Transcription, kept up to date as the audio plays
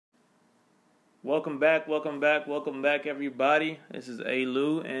Welcome back, everybody. This is A.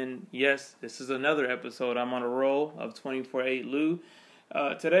 Lou, and yes, this is another episode. I'm on a roll of 24/8 Lou.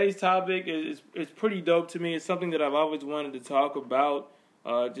 Today's topic is pretty dope to me. It's something that I've always wanted to talk about.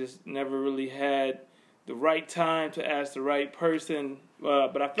 Just never really had the right time to ask the right person.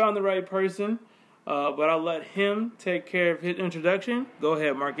 But I found the right person. But I'll let him take care of his introduction. Go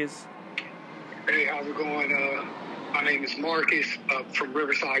ahead, Marcus. Hey, how's it going? My name is Marcus from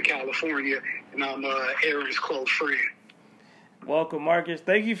Riverside, California, and I'm Aaron's close friend. Welcome, Marcus.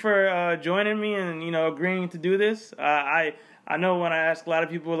 Thank you for joining me and agreeing to do this. I know when I ask a lot of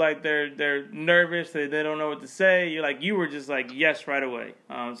people, like they're nervous, they don't know what to say. You were just like yes right away.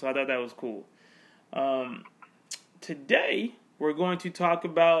 So I thought that was cool. Today we're going to talk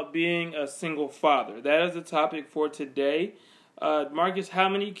about being a single father. That is the topic for today. Marcus, how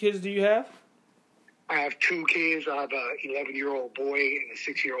many kids do you have? I have 2 kids. I have an 11-year-old boy and a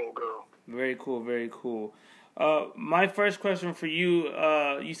 6-year-old girl. Very cool, very cool. My first question for you,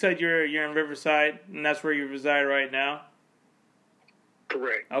 you said you're in Riverside, and that's where you reside right now?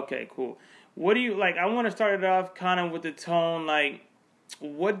 Correct. Okay, cool. What do you, I want to start it off kind of with the tone,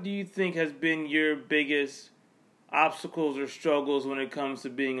 what do you think has been your biggest obstacles or struggles when it comes to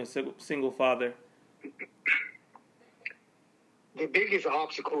being a single father? The biggest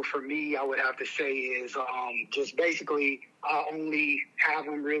obstacle for me, I would have to say, is just basically I only have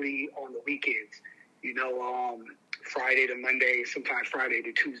them really on the weekends. Friday to Monday, sometimes Friday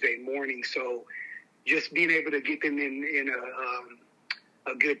to Tuesday morning. So just being able to get them in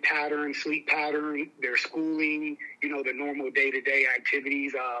a good pattern, sleep pattern, their schooling, the normal day-to-day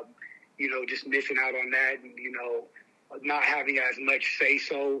activities, just missing out on that and, not having as much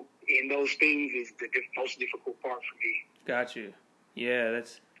say-so in those things is the most difficult part for me. Got you. Yeah,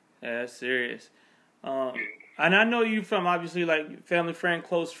 that's serious. And I know you from obviously family friend,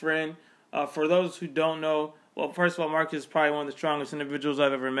 close friend. For those who don't know, well, first of all, Marcus is probably one of the strongest individuals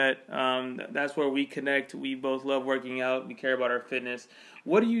I've ever met. That's where we connect. We both love working out. We care about our fitness.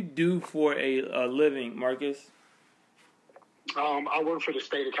 What do you do for a living, Marcus? I work for the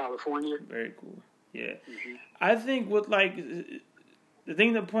state of California. Very cool. Yeah. Mm-hmm. I think with the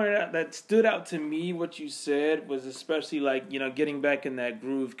thing that stood out to me, what you said, was especially getting back in that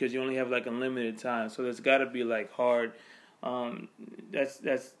groove because you only have a limited time. So there's got to be hard.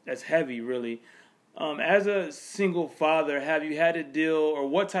 That's heavy, really. As a single father, have you had to deal, or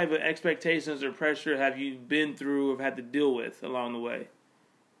what type of expectations or pressure have you been through or had to deal with along the way?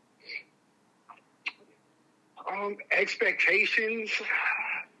 Expectations.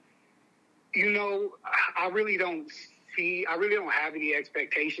 I really don't have any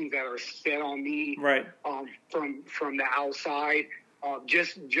expectations that are set on me, right? From the outside,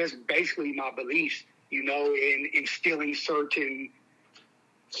 just basically my beliefs, in instilling certain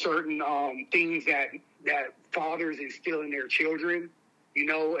things that fathers instill in their children.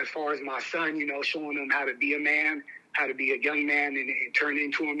 As far as my son, showing them how to be a man, how to be a young man, and turn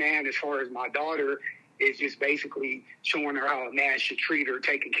into a man. As far as my daughter, is just basically showing her how a man should treat her,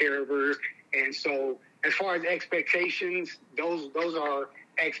 taking care of her, and so. As far as expectations, those are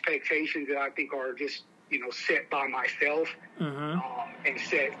expectations that I think are just, set by myself, mm-hmm. And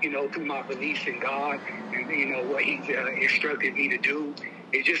set, through my beliefs in God and, what He's instructed me to do.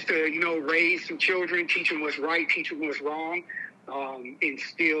 It's just to, raise some children, teach them what's right, teach them what's wrong,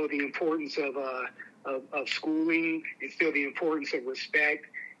 instill the importance of schooling, instill the importance of respect,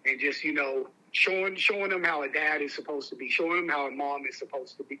 and just, showing them how a dad is supposed to be, showing them how a mom is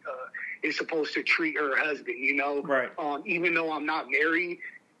supposed to be, is supposed to treat her husband, Right. Even though I'm not married,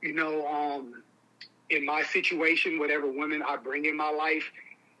 in my situation, whatever women I bring in my life,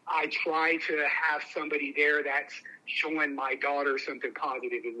 I try to have somebody there that's showing my daughter something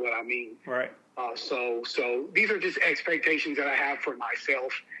positive is what I mean. Right. So these are just expectations that I have for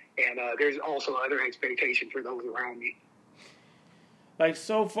myself. And there's also other expectations for those around me.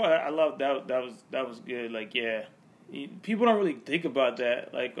 So far, I love that. That was good. People don't really think about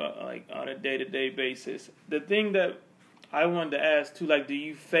that, on a day-to-day basis. The thing that I wanted to ask too, do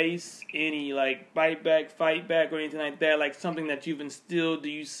you face any fight back, or anything like that? Something that you've instilled. Do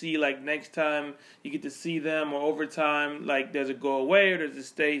you see next time you get to see them, or over time, does it go away, or does it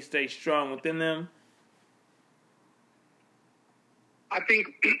stay strong within them? I think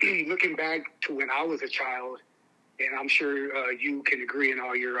looking back to when I was a child. And I'm sure you can agree, and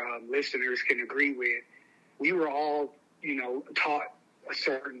all your listeners can agree with. We were all, taught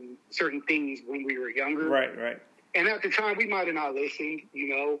certain things when we were younger. Right. And at the time, we might have not listened.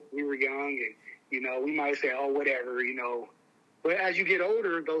 We were young, and we might say, "Oh, whatever," But as you get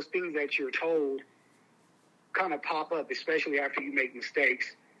older, those things that you're told kind of pop up, especially after you make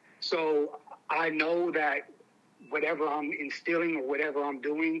mistakes. So I know that whatever I'm instilling or whatever I'm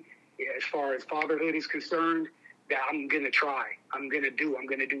doing as far as fatherhood is concerned, that I'm going to try. I'm going to do.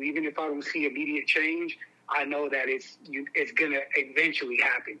 Even if I don't see immediate change, I know that it's going to eventually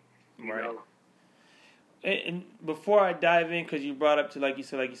happen. You right. know? And before I dive in, because you brought up to, like you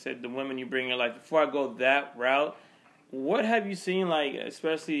said, the women you bring in your life, before I go that route, what have you seen, like,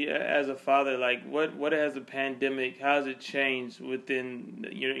 especially as a father, like, what has the pandemic, how has it changed within,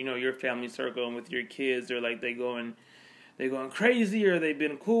 your family circle and with your kids? Or, like, they going crazy, or they've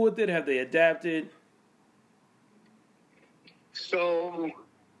been cool with it? Have they adapted? So,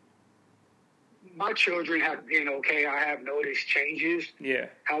 my children have been okay. I have noticed changes. Yeah.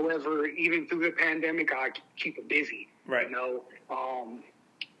 However, even through the pandemic, I keep them busy. Right.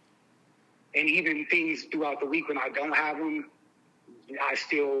 And even things throughout the week when I don't have them, I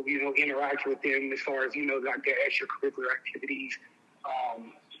still, interact with them as far as, like their extracurricular activities.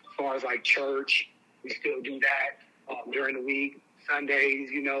 As far as like church, we still do that during the week, Sundays,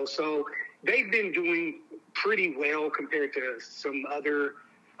 So they've been doing pretty well compared to some other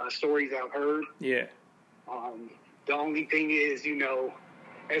stories I've heard. Yeah. The only thing is,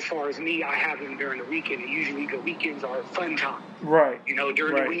 as far as me, I have them during the weekend, and usually the weekends are fun time. Right.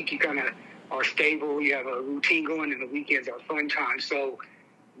 During the week, you kind of are stable, you have a routine going, and the weekends are fun time. So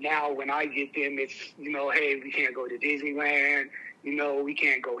now when I get them, it's, hey, we can't go to Disneyland, we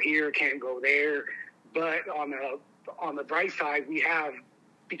can't go here, can't go there. But on the bright side, we have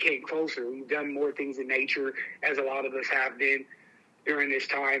became closer. We've done more things in nature, as a lot of us have been during this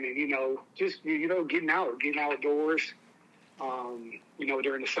time, and just getting outdoors,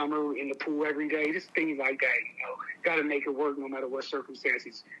 during the summer in the pool every day, just things like that. Got to make it work no matter what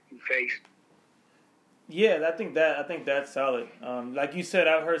circumstances you face. Yeah, I think that's solid. Like you said,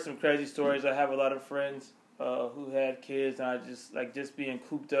 I've heard some crazy stories. I have a lot of friends who had kids, and I just being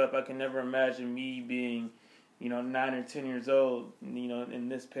cooped up. I can never imagine me being, 9 or 10 years old. In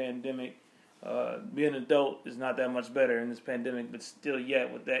this pandemic, being an adult is not that much better in this pandemic. But still,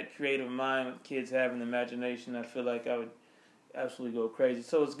 yet with that creative mind, with kids having the imagination, I feel like I would absolutely go crazy.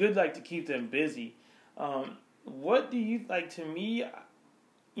 So it's good, like, to keep them busy. What do you like? To me,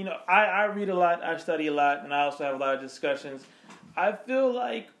 I read a lot, I study a lot, and I also have a lot of discussions. I feel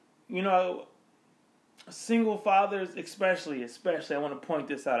like, single fathers, especially, I want to point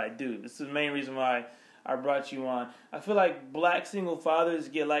this out. I do. This is the main reason why I brought you on. I feel like black single fathers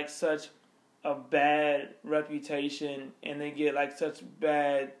get like such a bad reputation, and they get like such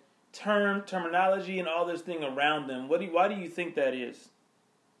bad terminology and all this thing around them. Why do you think that is?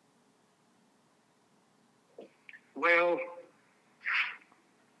 Well,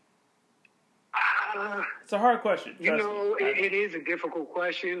 it's a hard question. It is a difficult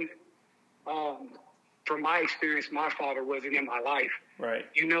question. From my experience, my father wasn't in my life. Right.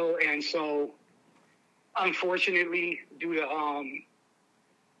 And so, unfortunately, due to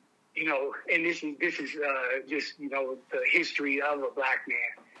and this is just the history of a black man.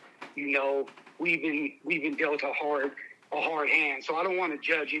 We've been dealt a hard hand. So I don't want to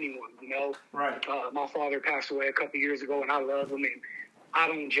judge anyone. Right. My father passed away a couple of years ago, and I love him, and I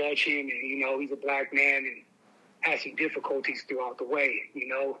don't judge him. And he's a black man and has some difficulties throughout the way.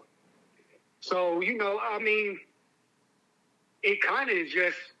 So it kind of is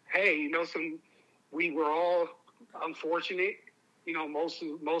just, hey, we were all unfortunate. Most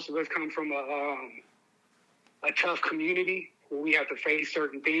of us come from a tough community where we have to face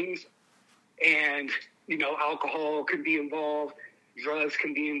certain things, and alcohol can be involved, drugs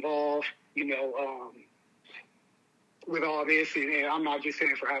can be involved. With all this, and I'm not just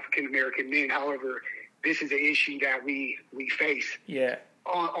saying for African American men. However, this is an issue that we face. Yeah.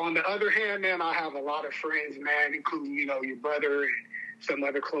 On the other hand, man, I have a lot of friends, man, including your brother and some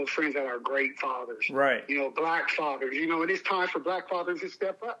other close friends that are great fathers. Right. Black fathers. And it's time for black fathers to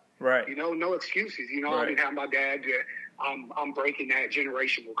step up. Right. No excuses. Right. I didn't have my dad. I'm breaking that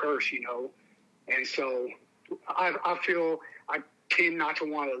generational curse. And so I feel I tend not to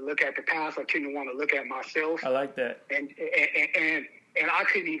want to look at the past. I tend to want to look at myself. I like that. And I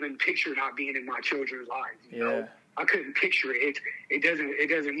couldn't even picture not being in my children's lives. You know? I couldn't picture it. It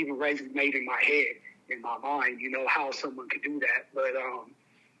doesn't even resonate in my head, in my mind, how someone could do that. But,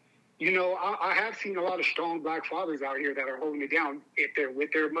 I have seen a lot of strong black fathers out here that are holding it down if they're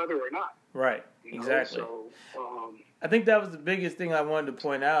with their mother or not. Right. Exactly. So, I think that was the biggest thing I wanted to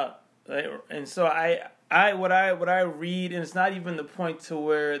point out. And so what I read, and it's not even the point to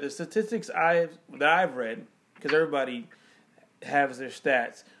where the statistics that I've read, because everybody has their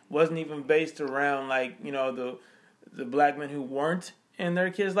stats, wasn't even based around the black men who weren't in their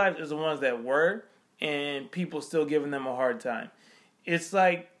kids' lives, is the ones that were, and people still giving them a hard time. It's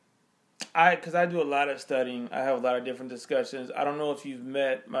like Because I do a lot of studying. I have a lot of different discussions. I don't know if you've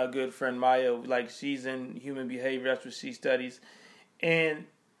met my good friend Maya. Like, she's in human behavior. That's what she studies. And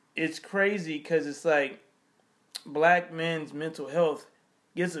it's crazy because it's like black men's mental health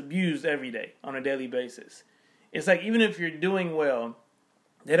gets abused every day on a daily basis. It's like even if you're doing well,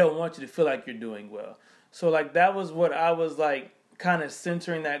 they don't want you to feel like you're doing well. So like that was what I was like kind of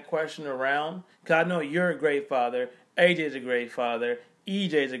centering that question around. Because I know you're a great father. AJ's a great father.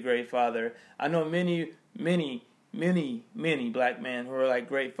 EJ's a great father. I know many black men who are like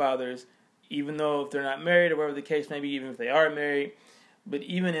great fathers, even though if they're not married or whatever the case may be, even if they are married. But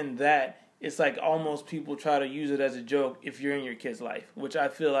even in that, it's like almost people try to use it as a joke if you're in your kid's life, which I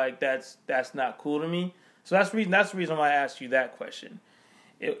feel like that's not cool to me. So that's the reason why I asked you that question.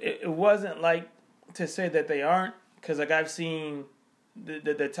 It wasn't like to say that they aren't, because like I've seen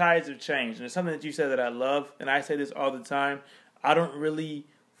the tides have changed. And it's something that you said that I love, and I say this all the time. I don't really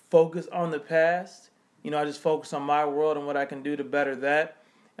focus on the past. I just focus on my world and what I can do to better that.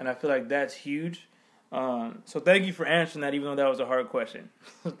 And I feel like that's huge. So thank you for answering that, even though that was a hard question.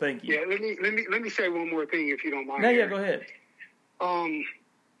 Thank you. Yeah, let me say one more thing, if you don't mind. No, yeah, go ahead. And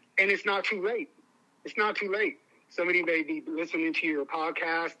it's not too late. It's not too late. Somebody may be listening to your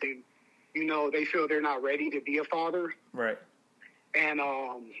podcast and, they feel they're not ready to be a father. Right. And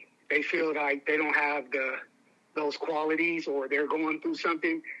they feel like they don't have those qualities, or they're going through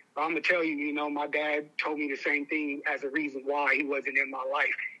something. I'm going to tell you, my dad told me the same thing as a reason why he wasn't in my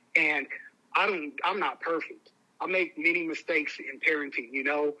life. And I'm not perfect. I make many mistakes in parenting,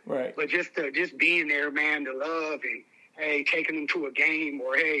 Right. But just being there, man, to love and, hey, taking them to a game,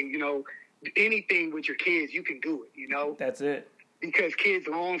 or, hey, anything with your kids, you can do it, That's it. Because kids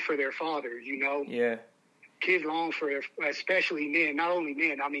long for their fathers, Yeah. Kids long for especially men, not only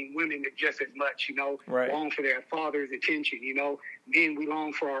men, I mean women just as much, Right. long for their father's attention, Men, we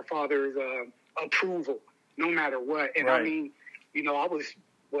long for our father's approval, no matter what. And right. I mean, I was,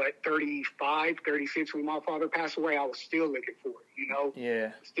 35, 36 when my father passed away. I was still looking for it,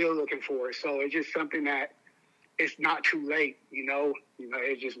 Yeah. Still looking for it. So it's just something that it's not too late,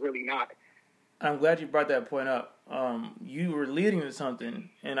 it's just really not. I'm glad you brought that point up. You were leading to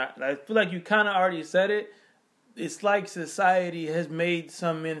something, and I feel like you kind of already said it. It's like society has made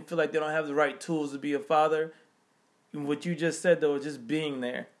some men feel like they don't have the right tools to be a father. And what you just said, though, is just being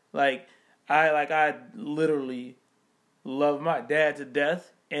there. I literally love my dad to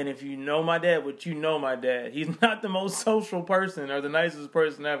death. And if you know my dad, my dad. He's not the most social person or the nicest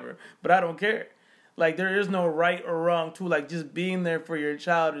person ever. But I don't care. Like, there is no right or wrong tool. Like, just being there for your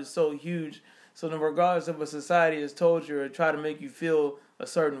child is so huge. So then regardless of what society has told you or try to make you feel a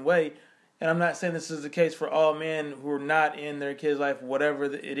certain way, and I'm not saying this is the case for all men who are not in their kids' life, whatever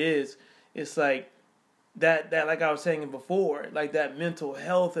it is, it's like that like I was saying before, like that mental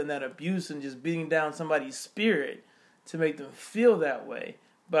health and that abuse and just beating down somebody's spirit to make them feel that way.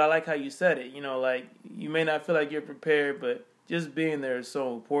 But I like how you said it, like you may not feel like you're prepared, but just being there is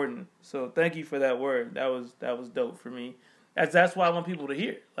so important. So thank you for that word. That was dope for me. That's why I want people to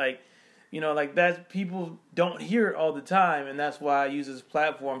hear it. Like that's people don't hear it all the time, and that's why I use this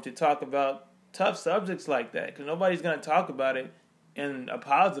platform to talk about tough subjects like that, because nobody's going to talk about it in a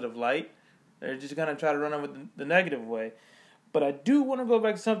positive light. They're just going to try to run it with the negative way. But I do want to go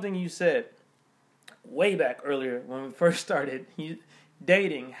back to something you said way back earlier when we first started.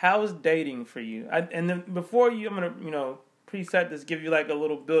 Dating. How is dating for you? And then before I'm going to, preset this, give you like a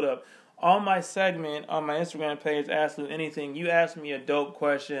little build up. On my segment, on my Instagram page, Ask Lou Anything, you asked me a dope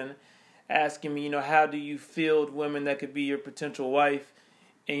question, asking me, how do you field women that could be your potential wife?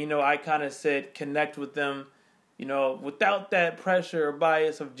 And, I kind of said connect with them, without that pressure or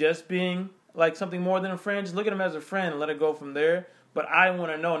bias of just being like something more than a friend. Just look at them as a friend and let it go from there. But I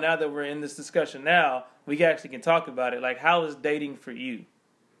want to know, now that we're in this discussion now, we actually can talk about it. Like, how is dating for you?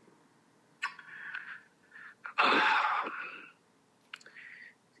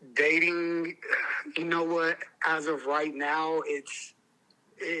 Dating, as of right now, it's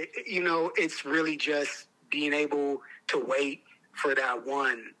really just being able to wait for that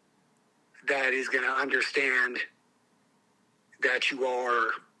one that is going to understand that you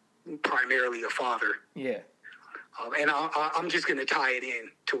are primarily a father. Yeah. And I'm just going to tie it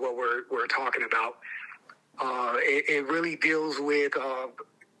in to what we're talking about. It really deals with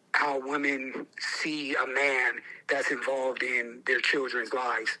how women see a man that's involved in their children's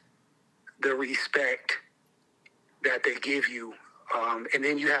lives, the respect that they give you. And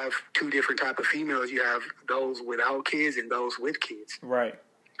then you have two different type of females. You have those without kids and those with kids. Right.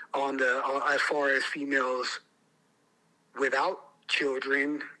 As far as females without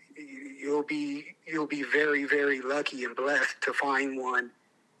children, you'll be very, very lucky and blessed to find one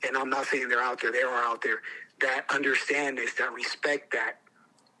and I'm not saying they're out there, they are out there, that understand this, that respect that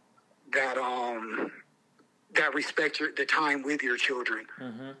respect the time with your children.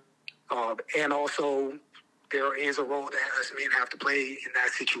 Mm-hmm. And also, there is a role that us men have to play in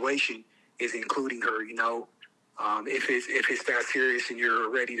that situation, is including her, you know, if it's that serious and you're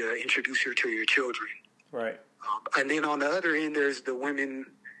ready to introduce her to your children. Right. And then on the other end, there's the women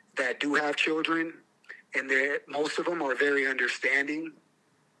that do have children, and most of them are very understanding.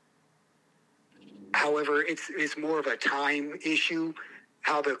 However, it's more of a time issue.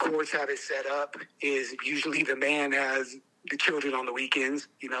 How the courts have it set up is usually the man has the children on the weekends.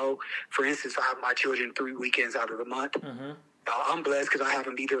 You know, for instance, I have my children 3 weekends out of the month. Mm-hmm. I'm blessed because I have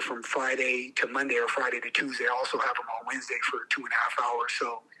them either from Friday to Monday or Friday to Tuesday. I also have them on Wednesday for 2.5 hours.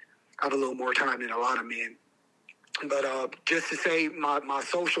 So I have a little more time than a lot of men. But just to say, my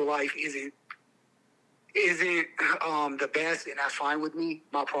social life isn't the best, and that's fine with me.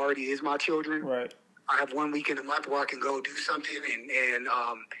 My priority is my children. Right. I have 1 week in a month where I can go do something, and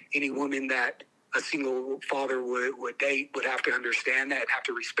any woman that a single father would date would have to understand that and have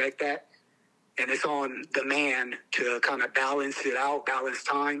to respect that. And it's on the man to kind of balance it out, balance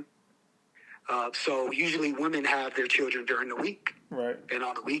time. So usually women have their children during the week. Right. And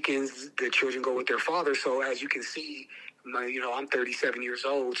on the weekends, the children go with their father. So as you can see, I'm 37 years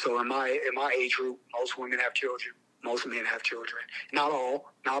old. So in my age group, most women have children. Most men have children. Not all,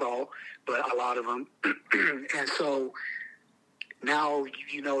 but a lot of them. And so now,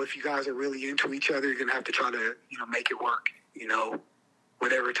 if you guys are really into each other, you're going to have to try to, make it work,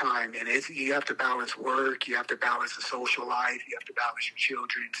 whatever time. And you have to balance work. You have to balance the social life. You have to balance your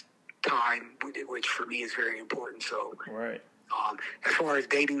children's time, which for me is very important. So, right. As far as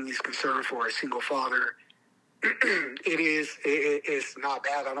dating is concerned for a single father, it's not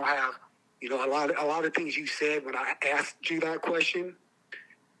bad. I don't have, a lot of things you said when I asked you that question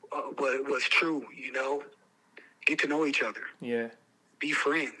was true, Get to know each other. Yeah. Be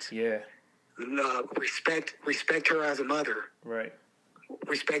friends. Yeah. Respect her as a mother. Right.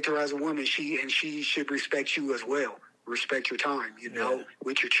 Respect her as a woman. She should respect you as well. Respect your time,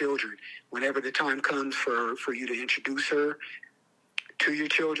 with your children. Whenever the time comes for you to introduce her to your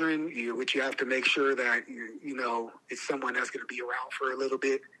children, you have to make sure that it's someone that's going to be around for a little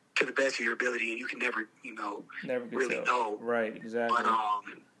bit to the best of your ability, and you can never really know. Right, exactly. But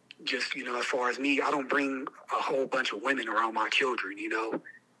just as far as me, I don't bring a whole bunch of women around my children,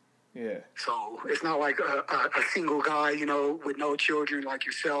 Yeah. So it's not like a single guy, with no children like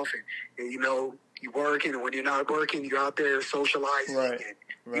yourself, and you working, and when you're not working, you're out there socializing, right.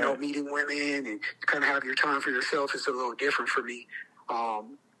 and meeting women, and you kind of have your time for yourself. It's a little different for me.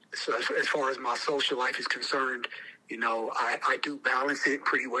 So as far as my social life is concerned, I do balance it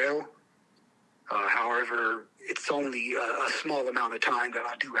pretty well. However, it's only a small amount of time that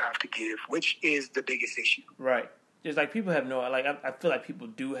I do have to give, which is the biggest issue. Right. Just like people have I feel like people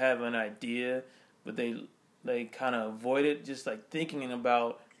do have an idea, but they kind of avoid it. Just like thinking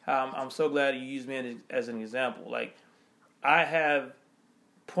about how I'm so glad you used me as an example. Like I have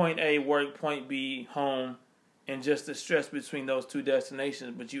point A work, point B home, and just the stress between those two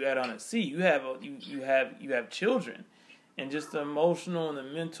destinations. But you add on a C, you have children, and just the emotional and the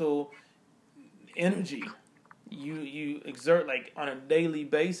mental energy you exert like on a daily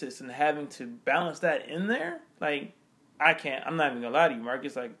basis, and having to balance that in there, like I'm not even gonna lie to you, Mark.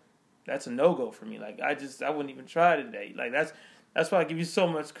 It's like that's a no-go for me. Like I wouldn't even try today. Like that's why I give you so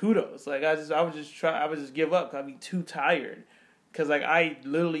much kudos. Like I would just give up 'cause I'd be too tired. 'Cause like I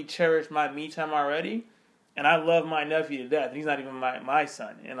literally cherish my me time already, and I love my nephew to death. He's not even my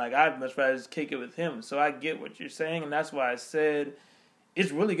son, and like I'd much rather just kick it with him. So I get what you're saying, and that's why I said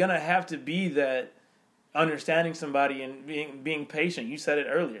it's really gonna have to be that understanding somebody and being patient. You said it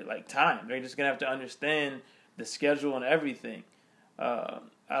earlier, like time. They're just gonna have to understand the schedule and everything. I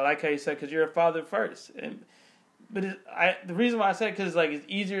like how you said because you're a father first, but the reason why I said because like it's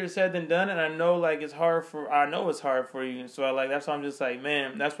easier said than done, and I know it's hard for you. So that's why I'm just like,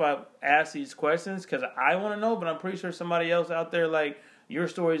 man, that's why I ask these questions because I want to know, but I'm pretty sure somebody else out there your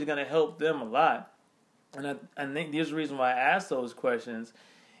story is gonna help them a lot, and I think there's a reason why I ask those questions.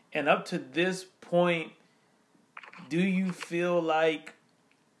 And up to this point, do you feel like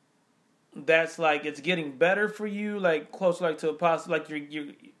that's it's getting better for you, closer to a possible, you're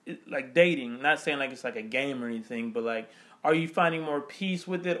dating? Not saying it's like a game or anything, but are you finding more peace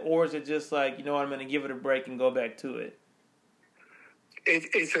with it, or is it just I'm going to give it a break and go back to it?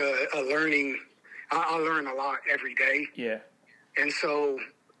 It's a learning. I learn a lot every day. Yeah. And so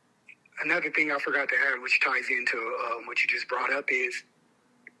another thing I forgot to add, which ties into what you just brought up, is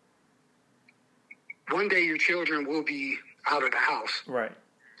one day your children will be out of the house. Right.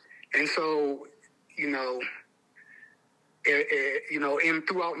 And so, you know, and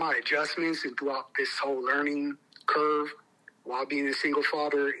throughout my adjustments and throughout this whole learning curve, while being a single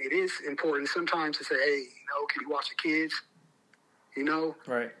father, it is important sometimes to say, hey, you know, can you watch the kids? You know?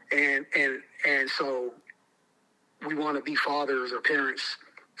 Right. And so we want to be fathers or parents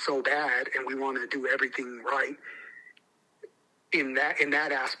so bad, and we want to do everything right in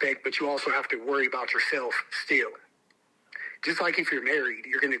that aspect, but you also have to worry about yourself still. Just like if you're married,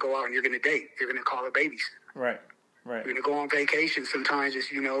 you're going to go out and you're going to date. You're going to call a babysitter. Right. Right. You're going to go on vacation. Sometimes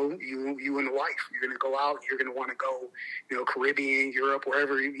it's, you know, you and the wife. You're going to go out. You're going to want to go, you know, Caribbean, Europe,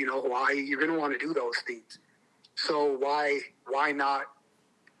 wherever, you know, Hawaii. You're going to want to do those things. So why not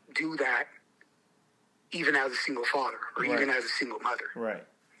do that even as a single father or Right. even as a single mother? Right.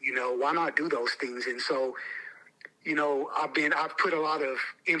 You know, why not do those things? And so, you know, I've put a lot of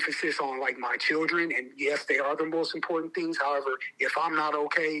emphasis on like my children, and yes, they are the most important things. However, if I'm not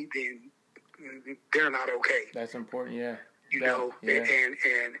okay, then they're not okay. That's important, yeah. You know, yeah.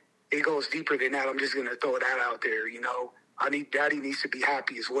 and it goes deeper than that. I'm just going to throw that out there. You know, Daddy needs to be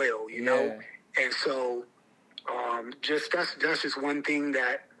happy as well. You know, and so that's just one thing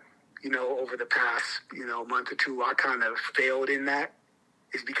that, you know, over the past, you know, month or two, I kind of failed in that,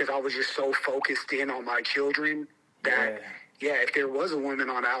 is because I was just so focused in on my children that, if there was a woman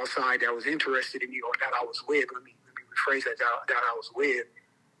on the outside that was interested in me or that I was with, let me rephrase that I was with,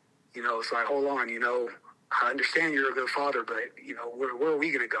 you know, it's like, hold on, you know, I understand you're a good father, but, you know, where are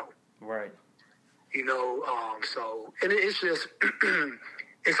we going to go? Right. You know, so, and it's just,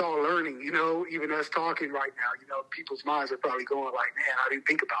 it's all learning, you know, even us talking right now, you know, people's minds are probably going like, man, I didn't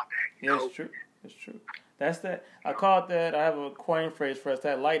think about that. You know? It's true. It's true. That's that. I call it that. I have a coin phrase for us,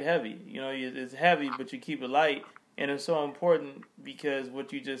 that light heavy. You know, it's heavy, but you keep it light. And it's so important because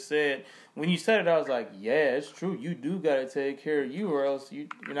what you just said, when you said it, I was like, yeah, it's true. You do got to take care of you, or else you're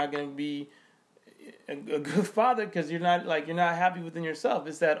not going to be a good father, because you're not happy within yourself.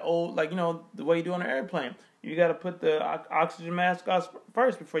 It's that old, like, you know, the way you do on an airplane. You got to put the oxygen mask on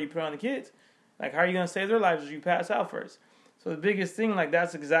first before you put it on the kids. Like, how are you going to save their lives if you pass out first? So the biggest thing, like,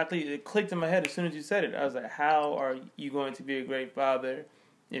 that's exactly, it clicked in my head as soon as you said it. I was like, how are you going to be a great father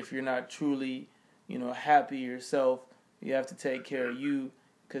if you're not truly, you know, happy yourself? You have to take care of you,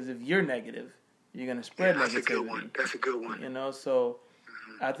 because if you're negative, you're going to spread negativity. That's a good one. You know, so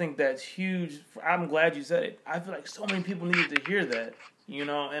I think that's huge. I'm glad you said it. I feel like so many people needed to hear that, you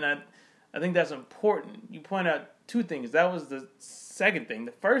know, and I think that's important. You point out two things. That was the second thing.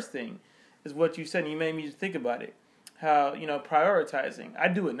 The first thing is what you said, and you made me think about it. How, you know, prioritizing. I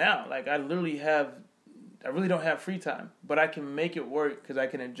do it now. Like, I really don't have free time, but I can make it work because I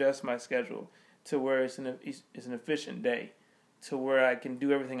can adjust my schedule to where it's an efficient day, to where I can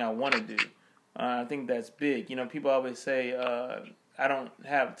do everything I want to do. I think that's big. You know, people always say, I don't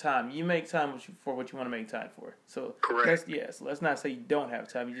have time. You make time for what you want to make time for. So correct. Let's not say you don't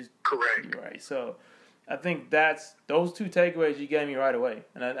have time. You just correct. You're right. So I think that's those two takeaways you gave me right away,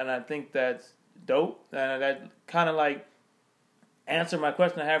 and I think that's dope. And that kind of like answer my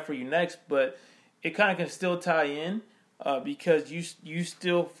question I have for you next, but it kind of can still tie in because you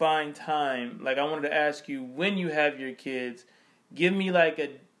still find time. Like, I wanted to ask you, when you have your kids, give me like a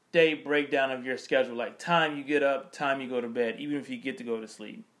day breakdown of your schedule, like time you get up, time you go to bed, even if you get to go to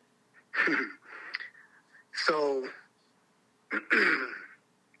sleep. So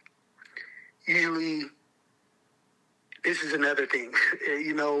usually, this is another thing,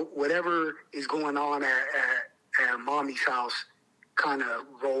 you know, whatever is going on at mommy's house kind of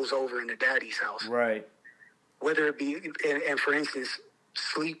rolls over into daddy's house. Right. Whether it be, and for instance,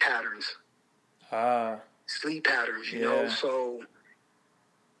 sleep patterns. Sleep patterns, you know, so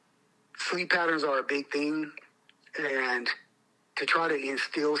sleep patterns are a big thing, and to try to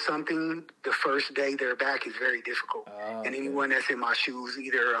instill something the first day they're back is very difficult. And anyone that's in my shoes,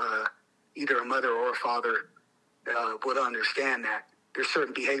 either a mother or a father, would understand that. There's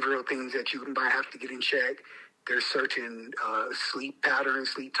certain behavioral things that you might have to get in check. There's certain sleep patterns,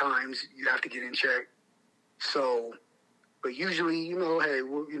 sleep times you have to get in check. So, but usually, you know, hey,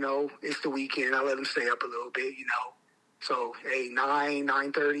 you know, it's the weekend. I let them stay up a little bit, you know. So, hey,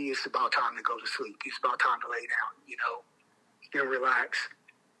 9:30, it's about time to go to sleep. It's about time to lay down, you know, and relax.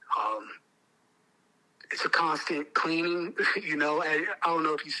 It's a constant cleaning, you know. I don't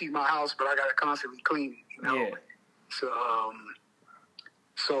know if you see my house, but I got to constantly clean, you know. Yeah.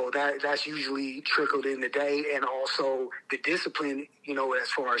 So that's usually trickled in the day, and also the discipline, you know, as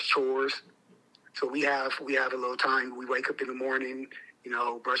far as chores. So we have a little time. We wake up in the morning, you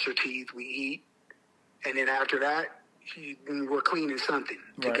know, brush our teeth, we eat, and then after that, we're cleaning something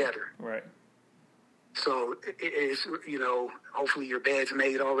together. Right. So it's, hopefully your bed's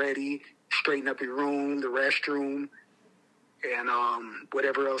made already, straighten up your room, the restroom, and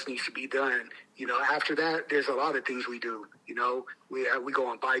whatever else needs to be done. After that, there's a lot of things we do. We go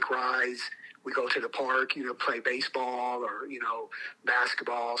on bike rides, we go to the park, play baseball or,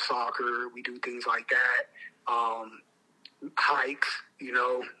 basketball, soccer. We do things like that. Hikes,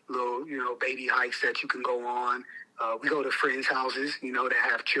 little, baby hikes that you can go on. We go to friends' houses, that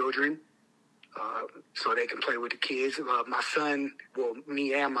have children, so they can play with the kids.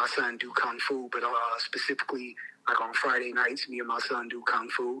 Me and my son do Kung Fu, but specifically, like on Friday nights, me and my son do Kung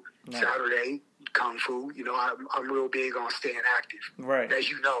Fu. Nice. Saturday, Kung Fu. I'm real big on staying active. Right. As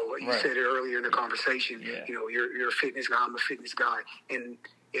you know, you said it earlier in the conversation. Yeah. You're a fitness guy. I'm a fitness guy, and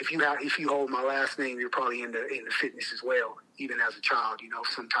if you hold my last name, you're probably in the fitness as well. Even as a child,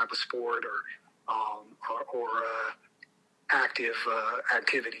 some type of sport or active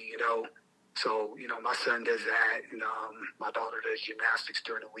activity. So my son does that, and my daughter does gymnastics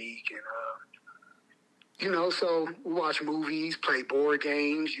during the week, and so we watch movies, play board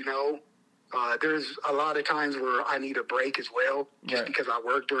games. There's a lot of times where I need a break as well, just because I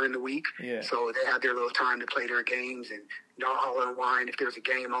work during the week. Yeah. So they have their little time to play their games, and I'll unwind. If there's a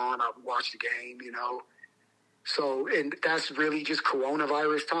game on, I'll watch the game. So, and that's really just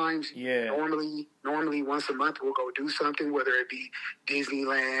coronavirus times. Yeah. Normally once a month we'll go do something, whether it be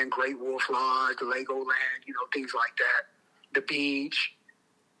Disneyland, Great Wolf Lodge, Legoland, things like that. The beach,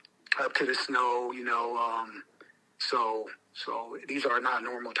 up to the snow, So these are not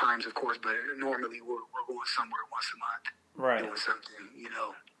normal times, of course, but normally we're going somewhere once a month. Right. Doing something,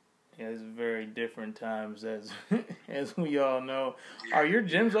 Yeah, it's very different times, as as we all know. Yeah. Are your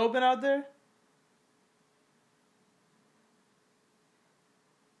gyms open out there?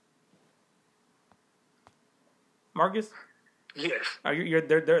 Marcus? Yes. Are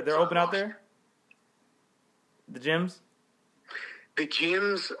they're open out there? The gyms? The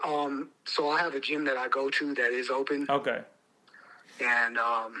gyms, so I have a gym that I go to that is open. Okay. And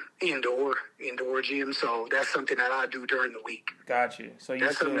indoor gym, so that's something that I do during the week. Got you. So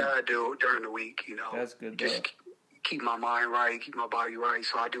that's something that I do during the week, That's good. Just keep my mind right, keep my body right.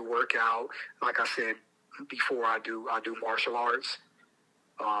 So I do workout. Like I said before, I do martial arts.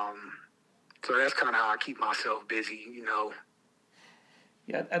 So that's kind of how I keep myself busy,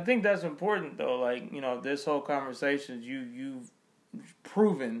 Yeah, I think that's important though. Like, this whole conversation, you've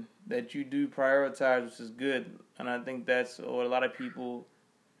proven that you do prioritize, which is good, and I think that's what a lot of people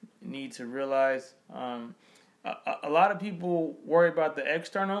need to realize. A lot of people worry about the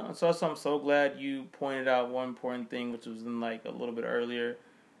external, and so I'm so glad you pointed out one important thing, which was in like a little bit earlier.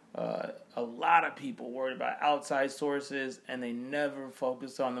 A lot of people worry about outside sources, and they never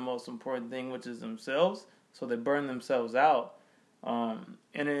focus on the most important thing, which is themselves. So they burn themselves out, and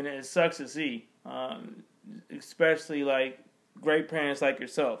it sucks to see, especially like great parents like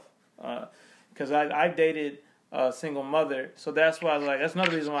yourself, because I dated a single mother, so that's why that's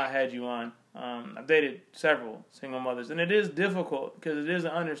another reason why I had you on. I've dated several single mothers, and it is difficult because it is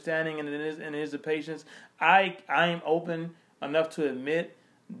an understanding and it is a patience. I am open enough to admit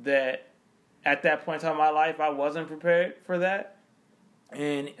that at that point in time in my life I wasn't prepared for that,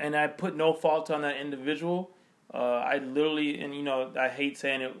 and I put no fault on that individual. I literally, and I hate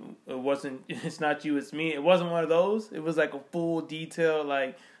saying it wasn't, it's not you, it's me. It wasn't one of those. It was like a full detail,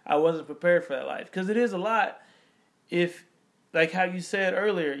 like I wasn't prepared for that life. Because it is a lot. If, like how you said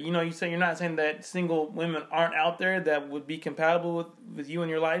earlier, you say you're not saying that single women aren't out there that would be compatible with you and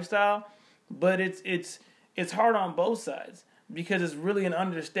your lifestyle, but it's hard on both sides because it's really an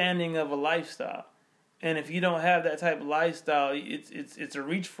understanding of a lifestyle. And if you don't have that type of lifestyle, it's a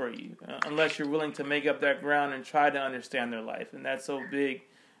reach for you unless you're willing to make up that ground and try to understand their life, and that's so big.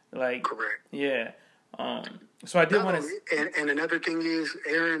 Like, correct. Yeah. So I did want to. And another thing is,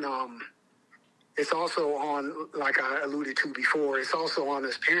 Aaron. It's also on, like I alluded to before. It's also on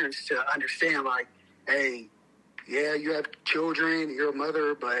us parents to understand, like, hey, yeah, you have children, you're a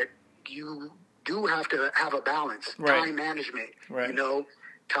mother, but you do have to have a balance. Right. Time management. Right.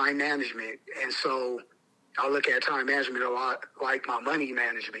 Time management. And so I look at time management a lot like my money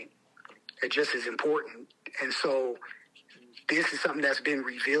management. It's just as important. And so this is something that's been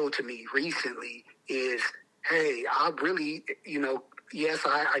revealed to me recently is, hey, I really, yes,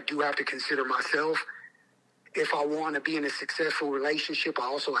 I do have to consider myself. If I want to be in a successful relationship, I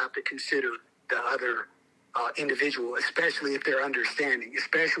also have to consider the other individual, especially if they're understanding,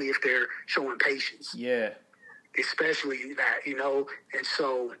 especially if they're showing patience. Yeah. Especially that, and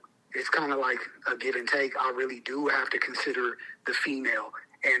so it's kind of like a give and take. I really do have to consider the female.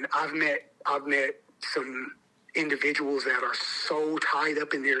 And I've met some individuals that are so tied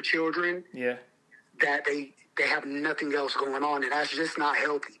up in their children. Yeah. that they have nothing else going on, and that's just not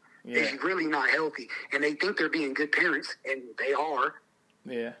healthy. Yeah. It's really not healthy. And they think they're being good parents, and they are.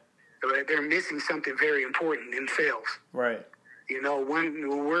 Yeah. But they're missing something very important themselves. Right. You know, when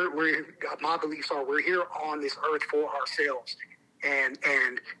we're my beliefs are we're here on this earth for ourselves, and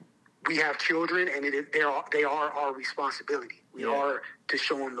we have children, and they are our responsibility. We are to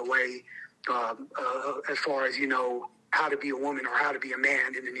show them the way, as far as, you know, how to be a woman or how to be a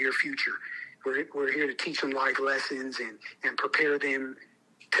man in the near future. We're here to teach them life lessons and prepare them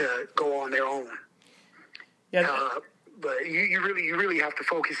to go on their own. Yeah. But you really have to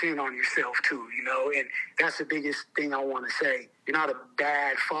focus in on yourself too, you know, and that's the biggest thing I want to say. You're not a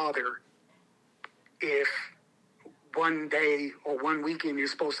bad father if one day or one weekend you're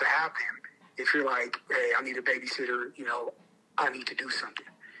supposed to have them. If you're like, hey, I need a babysitter, you know, I need to do something,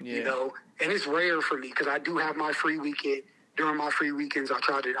 you know. And it's rare for me because I do have my free weekend. During my free weekends, I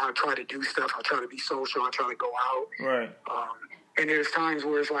try to do stuff. I try to be social. I try to go out. Right. And there's times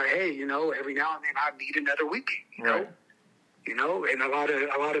where it's like, hey, you know, every now and then I need another weekend, you know. You know, and a lot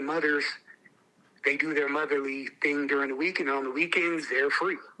of mothers, they do their motherly thing during the week, and on the weekends they're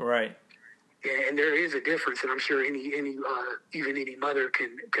free. Right. And there is a difference, and I'm sure any mother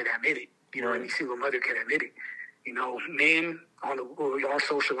can admit it. You know, any single mother can admit it. You know, men our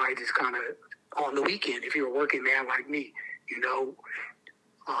social life is kind of on the weekend. If you're a working man like me, you know.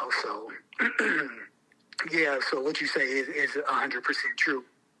 So yeah. So what you say is 100% true.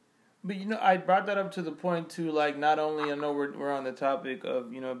 But, you know, I brought that up to the point, too, like, not only I know we're on the topic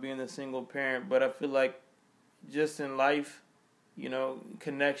of, you know, being a single parent, but I feel like just in life, you know,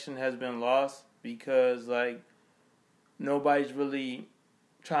 connection has been lost because, like, nobody's really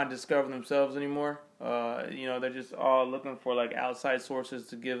trying to discover themselves anymore. You know, they're just all looking for, like, outside sources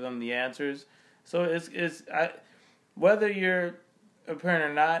to give them the answers. So whether you're a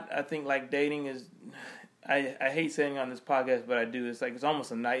parent or not, I think, like, dating is... I hate saying on this podcast, but I do. It's like it's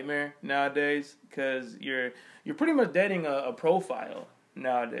almost a nightmare nowadays because you're pretty much dating a profile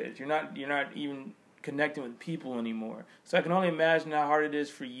nowadays. You're not even connecting with people anymore. So I can only imagine how hard it is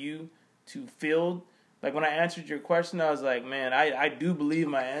for you to feel. Like when I answered your question, I was like, man, I do believe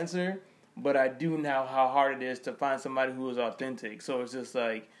my answer, but I do know how hard it is to find somebody who is authentic. So it's just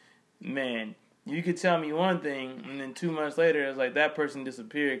like, man. You could tell me one thing, and then 2 months later, it's like that person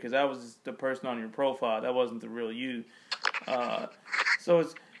disappeared because that was just the person on your profile. That wasn't the real you. So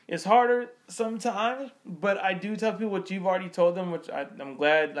it's harder sometimes, but I do tell people what you've already told them, which I'm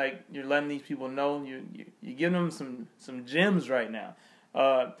glad like you're letting these people know. You're giving them some gems right now.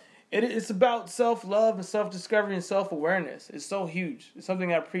 It's about self-love and self-discovery and self-awareness. It's so huge. It's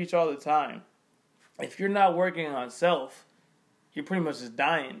something I preach all the time. If you're not working on self, you're pretty much just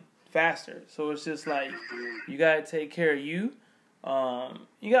dying faster. So it's just like you gotta take care of you.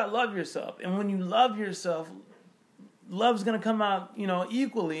 You gotta love yourself, and when you love yourself, love's gonna come out, you know,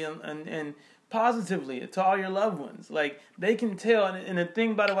 equally and positively to all your loved ones. Like they can tell, and the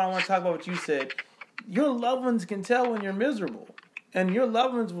thing about it, what I want to talk about what you said, your loved ones can tell when you're miserable, and your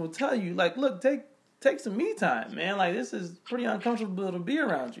loved ones will tell you, like, look, take some me time, man. Like this is pretty uncomfortable to be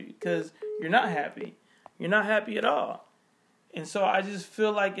around you because you're not happy. You're not happy at all. And so I just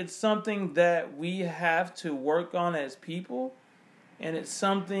feel like it's something that we have to work on as people. And it's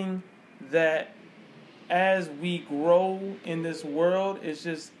something that as we grow in this world, it's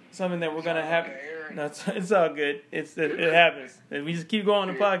just something that we're going to have. It's all good. It happens. And we just keep going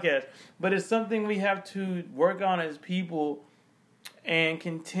on the podcast. But it's something we have to work on as people and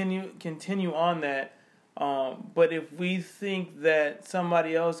continue on that. But if we think that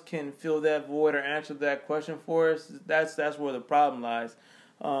somebody else can fill that void or answer that question for us, that's where the problem lies.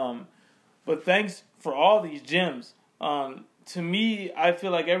 But thanks for all these gems. To me, I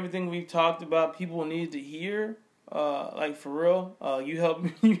feel like everything we've talked about, people need to hear. Like for real, you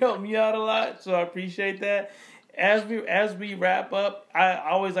helped me out a lot, so I appreciate that. As we wrap up, I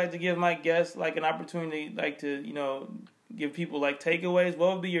always like to give my guests like an opportunity, like to give people like takeaways.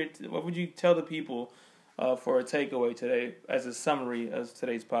 What would you tell the people? For a takeaway today as a summary of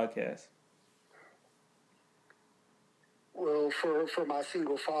today's podcast? Well, for my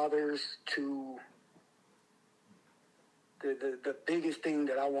single fathers, to the biggest thing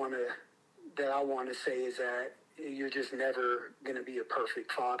that I want to say is that you're just never going to be a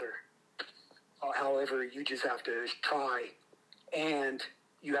perfect father. However, you just have to try, and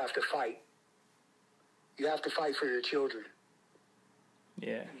you have to fight. You have to fight for your children.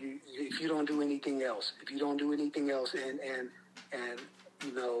 Yeah. If you don't do anything else, and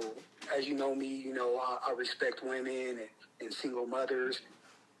you know, as you know me, you know, I respect women and single mothers.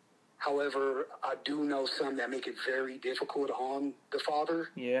 However, I do know some that make it very difficult on the father.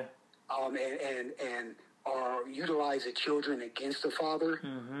 Yeah. and or utilize the children against the father.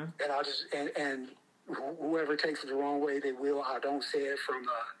 Mm-hmm. And I just and whoever takes it the wrong way, they will. I don't say it from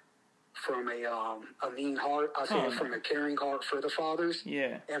a mean heart. I say it from a caring heart for the fathers,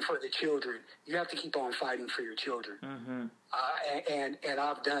 and for the children. You have to keep on fighting for your children. Mm-hmm. And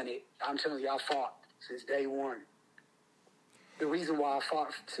I've done it. I'm telling you, I fought since day one. The reason why I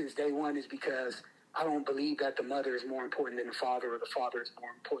fought since day one is because I don't believe that the mother is more important than the father, or the father is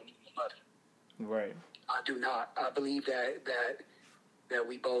more important than the mother. Right. I do not. I believe that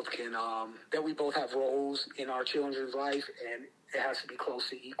we both can that we both have roles in our children's life, and it has to be close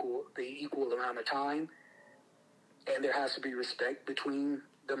to the equal amount of time, and there has to be respect between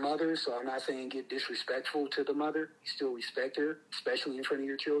the mother. So I'm not saying get disrespectful to the mother. You still respect her, especially in front of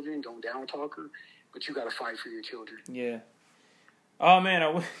your children. Don't down talk her, but you got to fight for your children. Yeah. Oh man,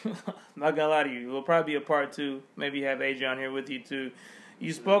 I'm not gonna lie to you. We'll probably be a part 2. Maybe have AJ on here with you too.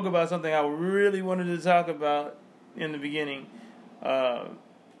 You spoke about something I really wanted to talk about in the beginning, and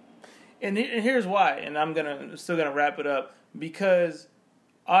here's why. And I'm still gonna wrap it up, because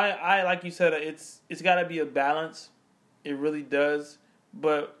I like you said, it's got to be a balance. It really does.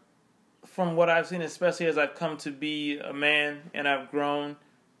 But from what I've seen, especially as I've come to be a man and I've grown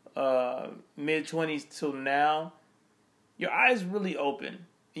mid-20s till now, your eyes really open.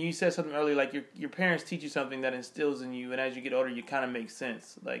 And you said something earlier, like your parents teach you something that instills in you, and as you get older, you kind of make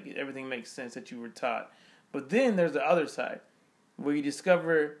sense. Like everything makes sense that you were taught. But then there's the other side, where you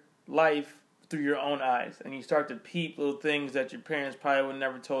discover life through your own eyes, and you start to peep little things that your parents probably would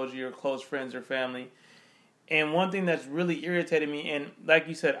never told you, your close friends or family. And one thing that's really irritated me, and like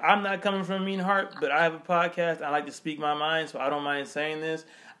you said, I'm not coming from a mean heart, but I have a podcast. I like to speak my mind, so I don't mind saying this.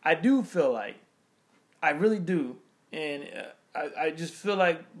 I do feel like, I really do, and I just feel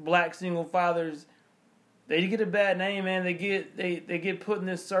like black single fathers, they get a bad name, man. They get put in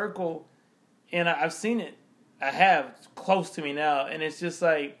this circle, and I've seen it. I have. It's close to me now, and it's just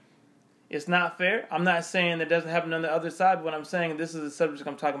like, it's not fair. I'm not saying that doesn't happen on the other side, but what I'm saying, this is the subject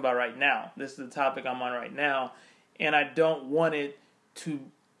I'm talking about right now. This is the topic I'm on right now, and I don't want it to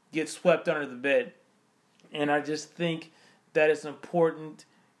get swept under the bed. And I just think that it's important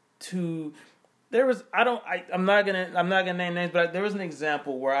to. I'm not gonna name names, but there was an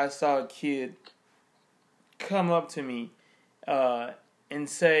example where I saw a kid come up to me and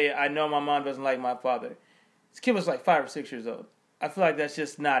say, "I know my mom doesn't like my father." This kid was like 5 or 6 years old. I feel like that's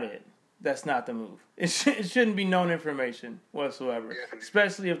just not it. That's not the move. It shouldn't be known information whatsoever,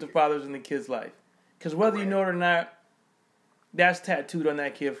 especially if the father's in the kid's life. Because whether you know it or not, that's tattooed on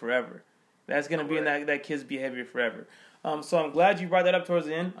that kid forever. That's going to be in that kid's behavior forever. So I'm glad you brought that up towards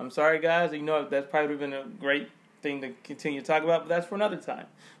the end. I'm sorry, guys. You know, that's probably been a great thing to continue to talk about, but that's for another time.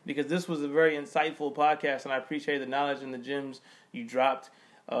 Because this was a very insightful podcast, and I appreciate the knowledge and the gems you dropped.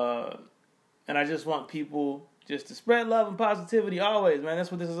 And I just want people just to spread love and positivity always, man.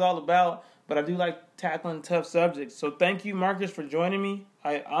 That's what this is all about. But I do like tackling tough subjects. So thank you, Marcus, for joining me.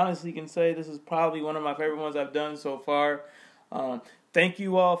 I honestly can say this is probably one of my favorite ones I've done so far. Thank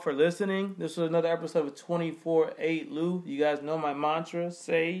you all for listening. This was another episode of 24/8 Lou. You guys know my mantra: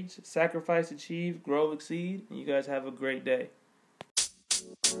 Sage, sacrifice, achieve, grow, exceed. And you guys have a great day.